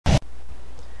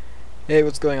Hey,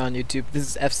 what's going on YouTube? This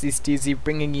is FC Steezy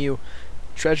bringing you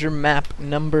treasure map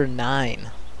number 9.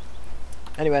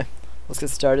 Anyway, let's get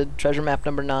started. Treasure map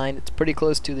number 9. It's pretty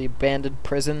close to the abandoned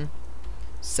prison,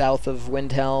 south of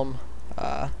Windhelm,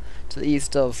 to the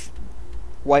east of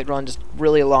Whiterun, just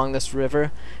really along this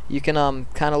river. You can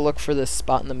kind of look for this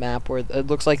spot in the map where it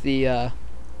looks like the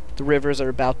rivers are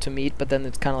about to meet, but then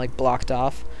it's kind of like blocked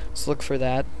off. So look for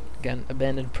that. Again,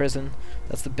 abandoned prison.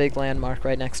 That's the big landmark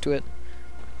right next to it.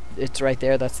 It's right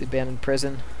there. That's the abandoned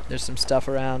prison. There's some stuff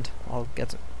around. I'll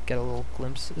get a little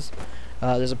glimpses.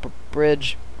 There's a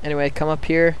bridge. Anyway, come up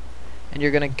here, and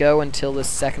you're gonna go until this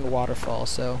second waterfall.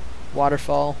 So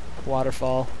waterfall,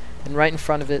 waterfall, and right in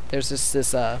front of it, there's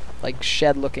this like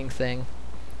shed-looking thing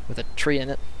with a tree in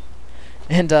it.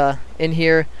 And in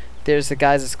here, there's a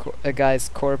guy's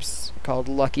corpse called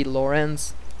Lucky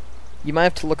Lorenz. You might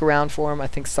have to look around for him. I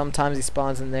think sometimes he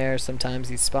spawns in there, sometimes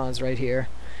he spawns right here.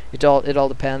 It all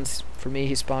depends. For me,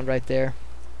 he spawned right there.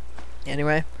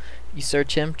 Anyway, you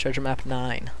search him, treasure map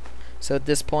 9. So at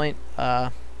this point,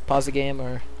 pause the game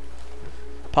or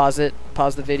pause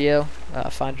the video,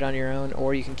 find it on your own,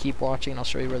 or you can keep watching and I'll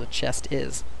show you where the chest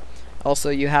is. Also,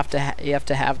 you have to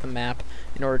have the map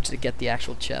in order to get the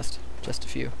actual chest. Just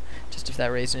if that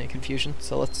raised any confusion.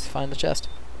 So let's find the chest.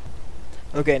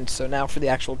 Okay, and so now for the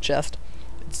actual chest.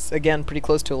 It's again pretty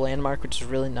close to a landmark, which is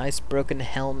really nice. Broken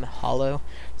Helm Hollow.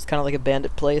 It's kind of like a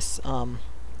bandit place.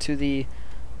 To the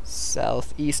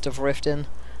southeast of Riften.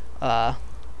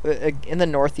 In the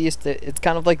northeast, it's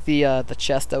kind of like the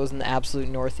chest that was in the absolute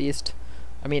northwest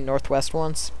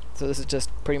once. So this is just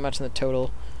pretty much in the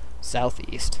total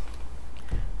southeast,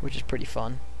 which is pretty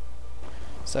fun.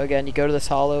 So again, you go to this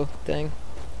hollow thing.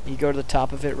 You go to the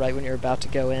top of it right when you're about to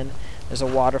go in. There's a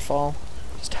waterfall.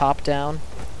 Just hop down,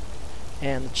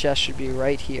 and the chest should be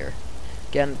right here.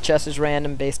 Again, the chest is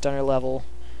random based on your level.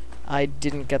 I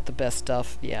didn't get the best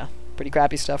stuff. Yeah, pretty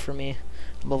crappy stuff for me.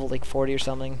 I'm level like 40 or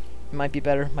something. It might be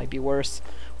better, might be worse.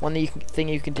 One thing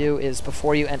you can do is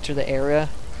before you enter the area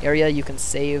you can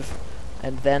save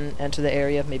and then enter the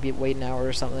area. Maybe wait an hour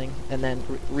or something, and then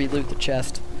re-loot the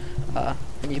chest. And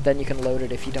then you can load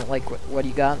it if you don't like what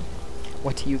you got.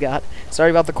 What you got.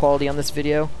 Sorry about the quality on this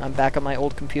video. I'm back on my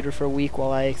old computer for a week while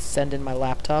I send in my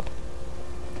laptop.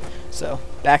 So,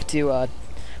 back to,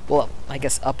 well, I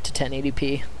guess up to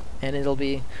 1080p, and it'll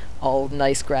be all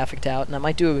nice graphicked out, and I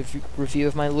might do a review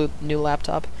of my new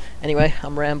laptop. Anyway,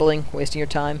 I'm rambling, wasting your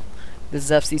time. This is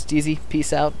FC Steezy.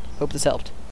 Peace out. Hope this helped.